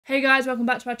Hey guys, welcome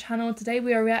back to our channel. Today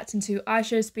we are reacting to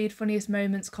Ishowspeed Funniest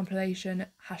Moments compilation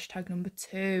hashtag number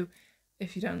 2.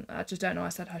 If you don't, I just don't know I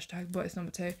said hashtag, but it's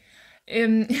number 2.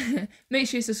 Make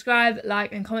sure you subscribe,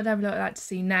 like and comment down below what you'd like to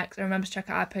see next. And remember to check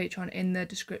out our Patreon in the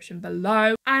description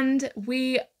below. And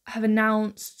we have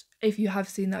announced, if you have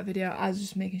seen that video, I was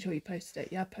just making sure you posted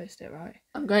it. Yeah, post it, right?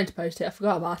 I'm going to post it. I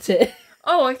forgot about it.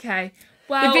 Oh, okay.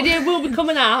 Well, the video will be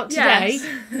coming out today,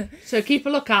 yes. So keep a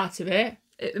look out of it.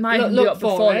 It might even be up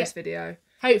before this video.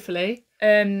 Hopefully.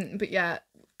 But yeah,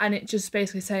 and it's just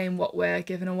basically saying what we're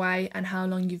giving away and how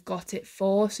long you've got it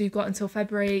for. So you've got until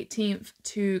February 18th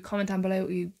to comment down below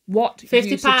what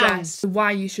you suggest, why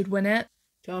you should win it.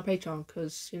 Join our Patreon,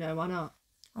 because, you know, why not?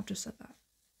 I've just said that.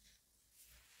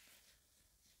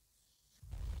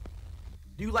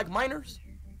 Do you like minors?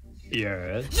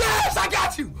 Yes. Yes, I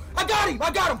got you! I got him! I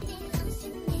got him!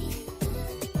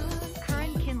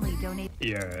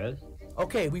 Yes.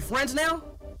 Okay, we friends now?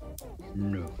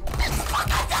 No.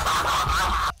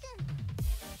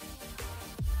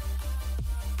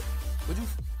 Would you?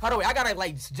 By the way, I got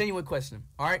a genuine question.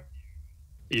 All right?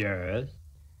 Yes.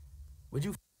 Would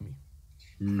you me?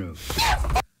 No.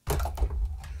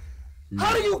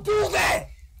 How do you do that?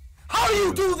 How do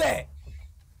you do that?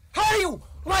 How do you?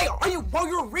 Like, are you? Bro,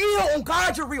 you're real. Oh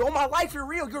God, you're real. Oh my life, you're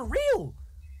real. You're real.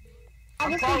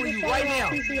 I'm calling you right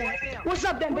now. What's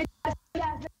up, then, bitch?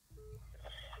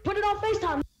 Put it on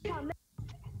FaceTime.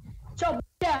 So,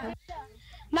 yeah.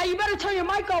 Now you better turn your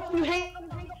mic off. You hang up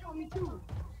on me too.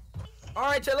 All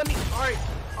right, Chet. Let me. All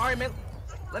right, man.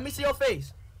 Let me see your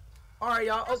face. All right,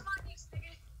 y'all. Oh,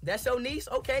 that's your niece.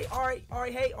 Okay. All right.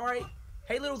 Hey. All right.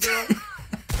 Hey, little girl.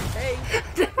 Hey.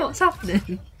 What's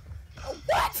happening?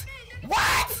 What?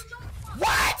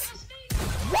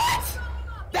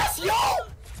 That's you?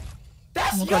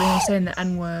 That's Oh my god, he's saying the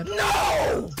N-word.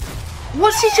 No!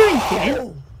 What's he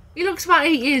drinking? He looks about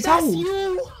 8 years That's old.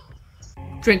 You?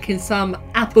 Drinking some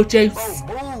apple juice.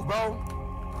 Bro, move, bro.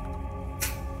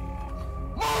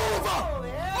 Move!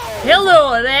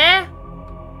 Hello there!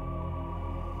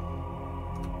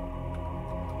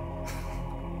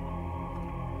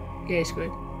 Yeah, he's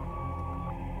good.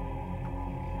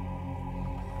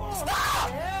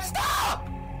 Stop!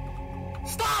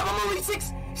 I'm only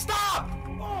 6. Stop!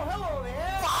 Oh, hello there.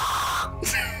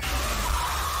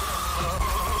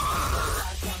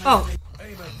 Oh.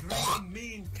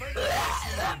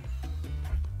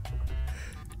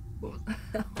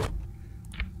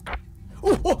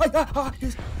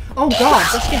 Oh god,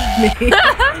 that scared me.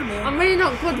 I'm really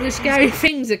not good with scary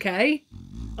things, okay?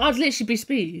 I'd literally be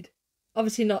speed.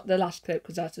 Obviously not the last clip,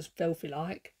 because that's just filthy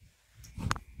like.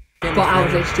 But I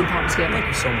would literally jump out and scare me. Thank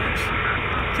you so much.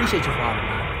 Appreciate your father,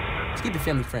 man. Just keep it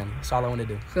family friendly. That's all I want to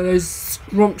do. So those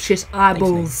scrumptious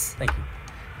eyeballs. Thank you.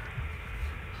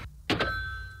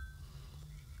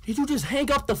 Did you just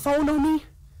hang up the phone on me?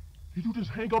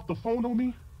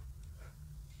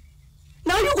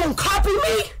 Now you gonna copy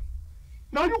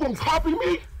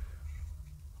me?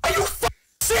 Are you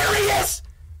serious?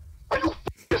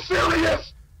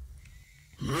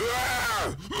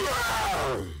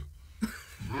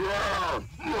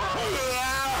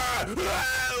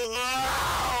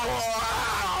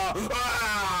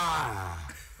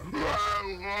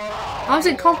 How's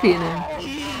it copying him?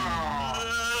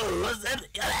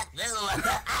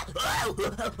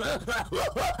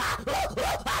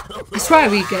 I swear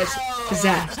he gets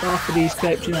possessed after these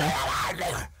clips, you know.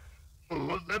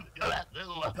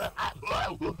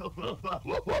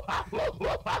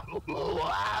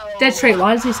 Dead straight,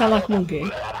 why does he sound like a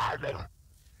monkey?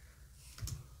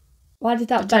 Why did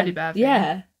that teddy Ben? bear thing.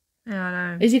 Yeah. Yeah, I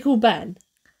know. Is he called Ben?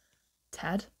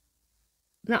 Ted?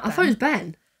 No, I thought it was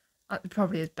Ben. It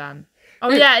probably is Ben. Oh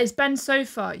yeah, it's Ben so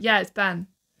far. Yeah, it's Ben.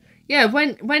 Yeah,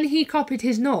 when he copied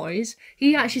his noise,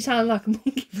 he actually sounded like a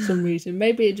monkey for some reason.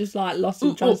 Maybe it just like lost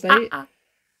in translate.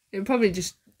 It probably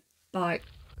just like.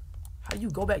 How do you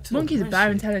go back to Monkeys the are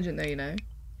very intelligent though, you know.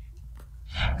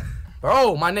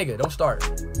 Bro, my nigga, don't start.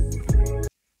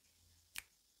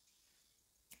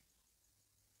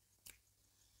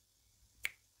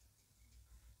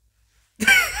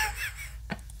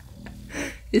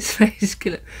 His face is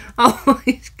gonna. Oh,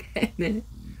 he's getting it.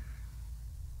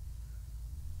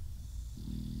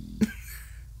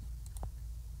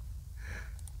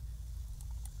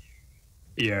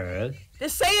 Yes.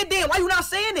 Just say it then. Why you not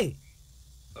saying it?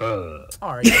 All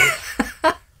right.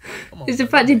 Come on, It's the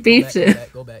fact he beefs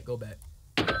it. Go back.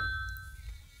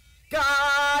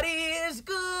 God is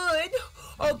good.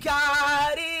 Oh,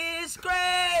 God is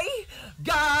great.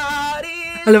 God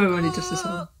is. I love it when he does the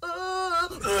song.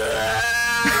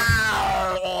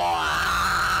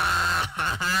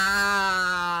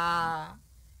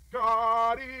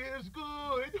 God is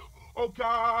Oh,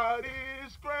 God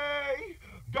is great.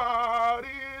 God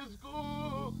is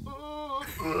good.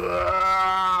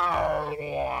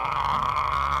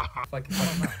 Fucking, I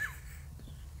don't know.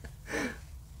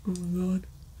 Oh my god.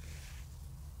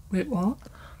 Wait, what?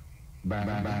 Bang,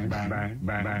 bang, bang, bang, bang,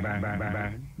 bang, bang, bang, bang, bang,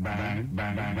 bang, bang,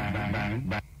 bang, bang, bang, bang,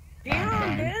 bang.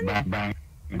 Damn, Ben. Bang, bang,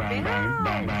 bang, bang,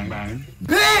 bang, bang, bang.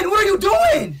 Ben, what are you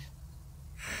doing?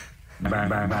 Bang,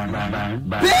 bang, bang, bang, bang,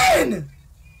 bang. Ben!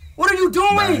 What are you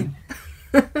doing?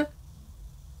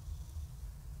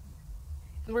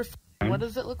 What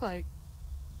does it look like?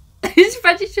 His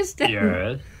friend is just down.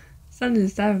 Yes.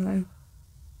 Something's down though.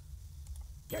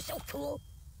 You're so cool.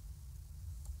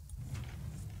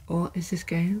 What is this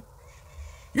game?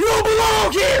 You don't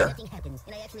belong here! Nothing happens,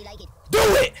 and I actually like it. Do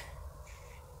it!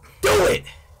 Do it!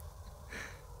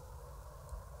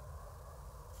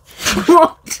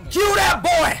 What? Kill that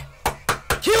boy!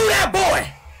 Kill that boy!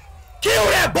 Kill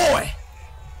that boy!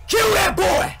 Kill that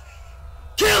boy!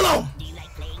 Kill him! Do you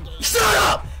like playing games? Shut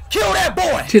up! Kill that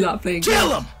boy! Do you like playing Kill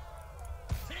games? him!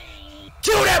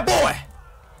 Kill that boy!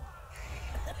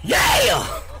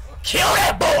 Yeah! Kill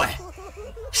that boy!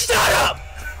 Shut up!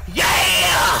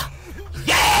 Yeah!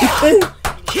 Yeah!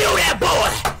 Kill that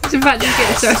boy! It's the fact that you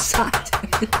get so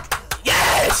excited.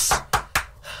 Yes!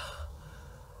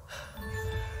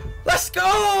 Let's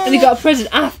go! And he got a present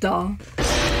after.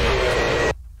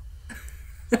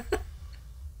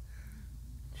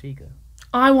 Chica.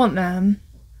 I want them.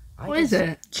 What is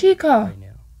it? Chica. Right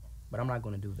now. But I'm not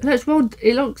gonna do that. No, it's well,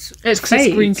 it looks. It's because fake.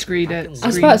 it's green screened. I It's I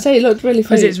was about to say it looked really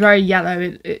because fake. it's very yellow.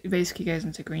 It basically goes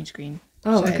into green screen.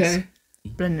 Oh, So okay.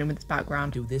 it's blending in with the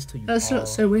background. Do this to you. That's not all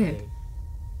so weird. day.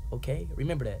 Okay?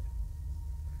 Remember that.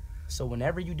 So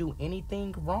whenever you do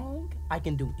anything wrong, I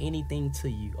can do anything to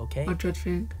you, okay? I dread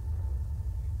think.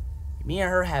 Me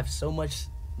and her have so much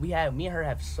me and her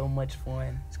have so much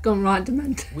fun. It's gone right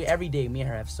demented. Every day me and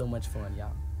her have so much fun,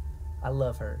 y'all. I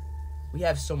love her. We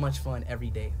have so much fun every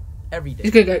day. Every day.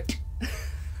 He's gonna go.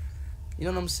 You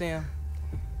know what I'm saying?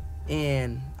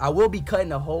 And I will be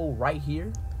cutting a hole right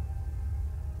here.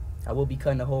 I will be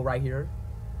cutting a hole right here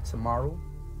tomorrow.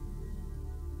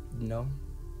 You know?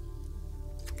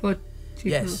 For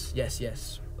Yes.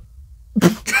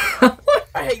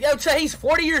 Hey, yo, Che, he's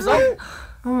 40 years old.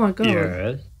 Oh my god.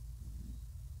 Yes.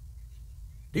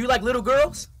 Do you like little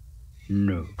girls?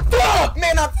 No. Fuck,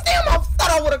 man, I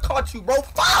thought I would have caught you, bro.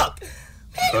 Fuck.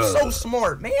 Man, you're so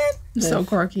smart, man. So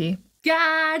quirky.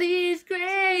 God is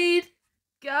great.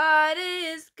 God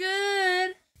is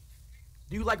good.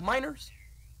 Do you like minors?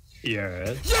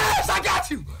 Yes. Yes, I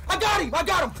got you. I got him.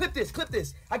 Clip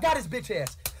this. I got his bitch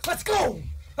ass. Let's go.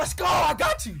 I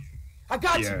got you.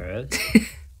 Yes.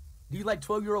 Do you like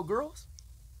 12-year-old girls?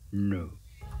 No.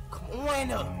 Come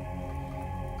on up.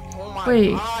 Oh my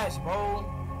Wait. gosh, bro.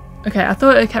 Okay, I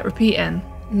thought it kept repeating.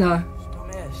 No.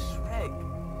 Dumbass Shrek.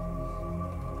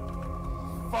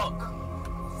 Fuck.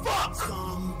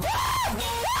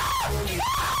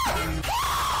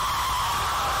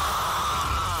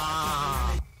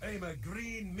 I'm a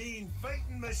green, mean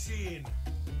fighting machine.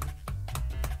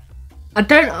 I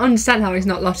don't understand how he's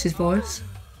not lost his voice.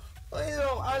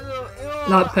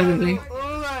 Like permanently.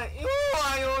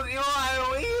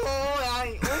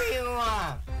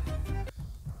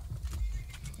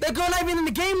 That girl not even in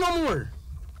the game no more.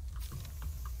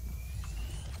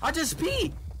 I just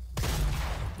peed.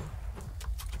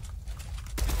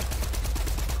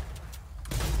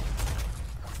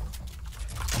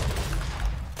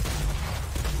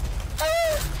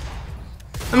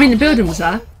 I mean, the building was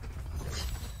there.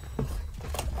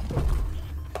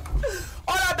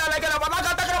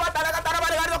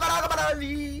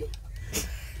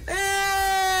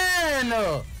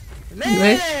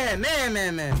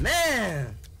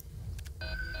 Man.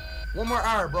 One more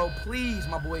hour, bro. Please,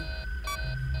 my boy.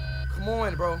 Come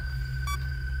on, bro.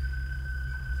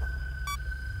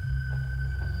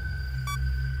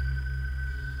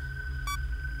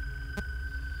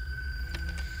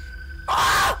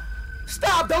 Ah!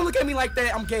 Stop! Don't look at me like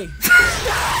that. I'm gay.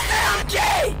 I'm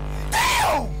gay!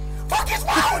 Damn! Fuck is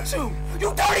wrong with you?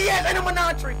 You dirty ass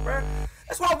animatronic, bro.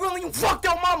 That's why I'm willing you fucked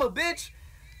your mama, bitch.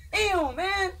 Damn,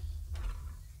 man.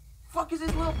 Fuck is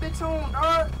this little bitch on,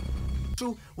 dog?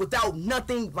 Without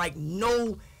nothing, like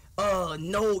no,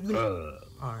 you know.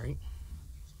 Alright.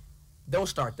 Don't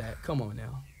start that. Come on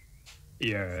now.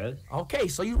 Yes. Okay,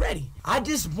 so you ready. I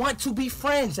just want to be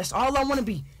friends. That's all I want to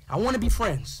be. I want to be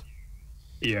friends.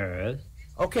 Yes.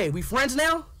 Okay, we friends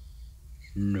now?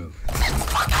 No.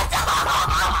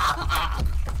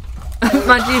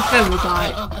 Imagine if there was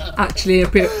like actually a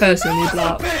person who'd be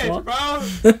like, what? Bro.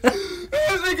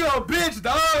 This nigga a bitch,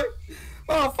 dog.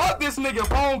 Oh, fuck this nigga,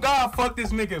 bro. God, fuck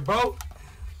this nigga, bro.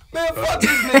 Man, fuck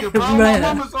this nigga, bro. My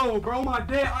mama's old, bro. My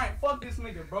dad, alright, fuck this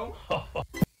nigga, bro.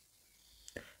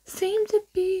 Seem to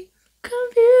be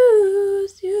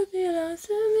confused. You belong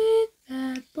to me.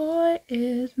 That boy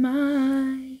is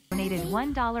mine. Donated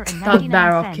 $1.99 That was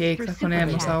bad off for kick. I couldn't hear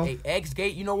Super myself. Hey,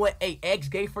 X-Gate, you know what? Hey,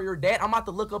 X-Gate for your dad. I'm about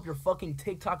to look up your fucking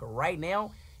TikTok right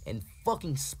now and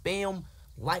fucking spam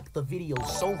like the video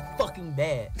so fucking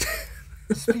bad.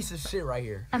 This piece of shit right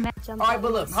here. Alright,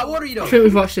 but look, how old are you though? I think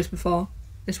we've watched this before.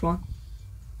 This one.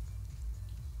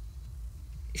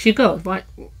 She good? Why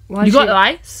You got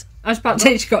lights? I was about to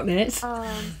say she got nits.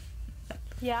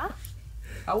 Yeah,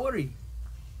 How old are you?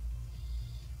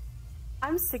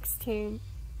 I'm 16.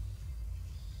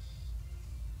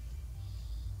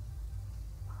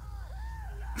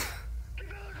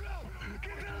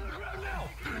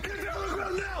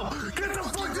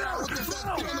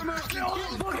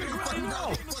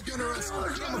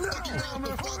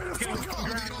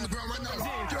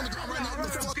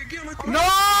 No!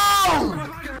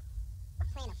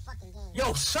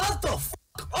 Yo, shut the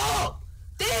fuck up!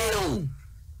 Damn!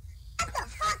 Shut the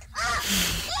fuck up!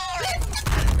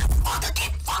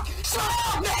 Shut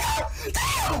up, man!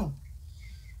 Damn!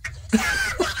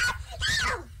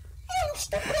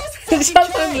 It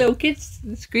sounds like little kids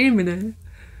screaming at her.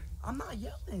 I'm not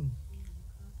yelling.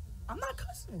 I'm not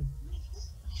cussing.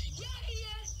 Yeah, he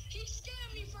is. He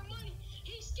scammed me for money.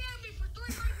 He scammed me for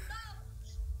 $300.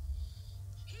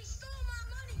 He stole my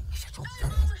money. Shut your Hey,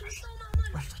 mama, he stole my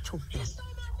money. Shut your He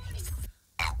stole my money.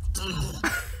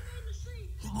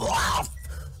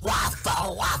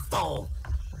 Waffle.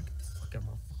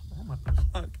 Oh my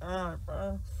god,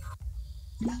 bro.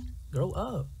 Grow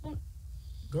up.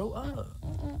 Grow up.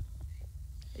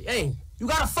 Hey, you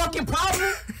got a fucking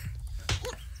problem?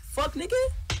 Fuck, nigga.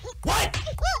 What?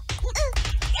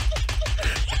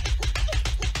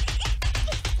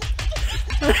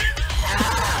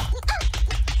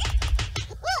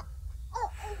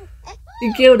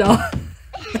 You killed her.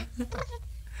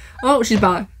 Oh, she's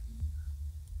back.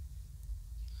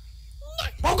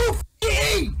 I'll go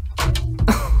eat.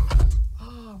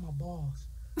 Oh, my balls.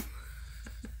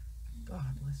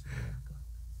 God bless America.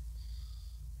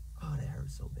 Oh, that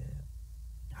hurts so bad.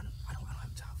 I don't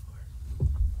have time for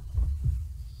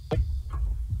it.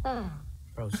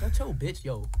 Bro, shut your bitch,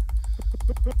 yo.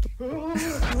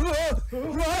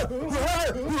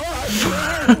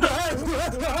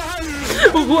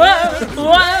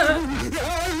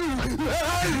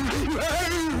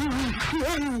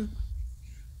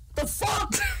 The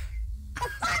fuck?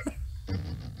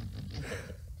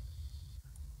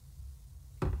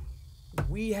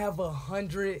 We have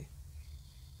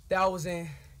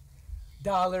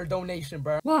 $100,000 donation,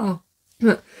 bro. Wow.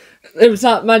 It was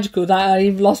that magical that I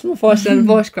even lost my voice and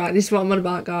voice crack. This is what I'm on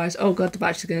about, guys. Oh god, the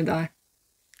battery's gonna die.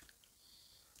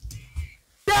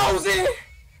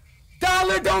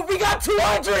 $1,000 don't we got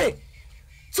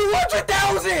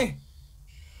 200,000.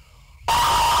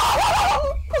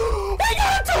 Oh! We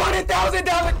got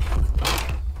 $200,000.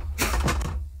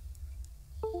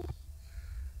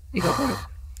 You got broke.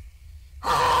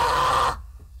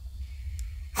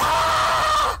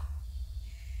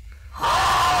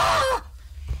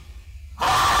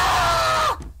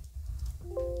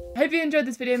 Hope you enjoyed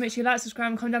this video. Make sure you like,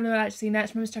 subscribe, and comment down below what you'd like to see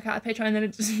next. Remember to check out our Patreon in the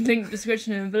link in the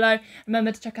description and below.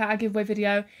 Remember to check out our giveaway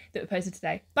video that we posted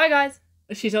today. Bye, guys.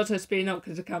 She's also speeding up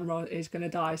because the camera is going to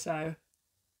die, so...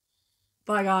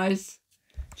 Bye, guys.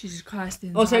 Jesus Christ.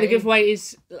 Also, the giveaway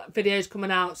is videos coming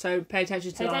out, so pay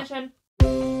attention to that. Pay attention.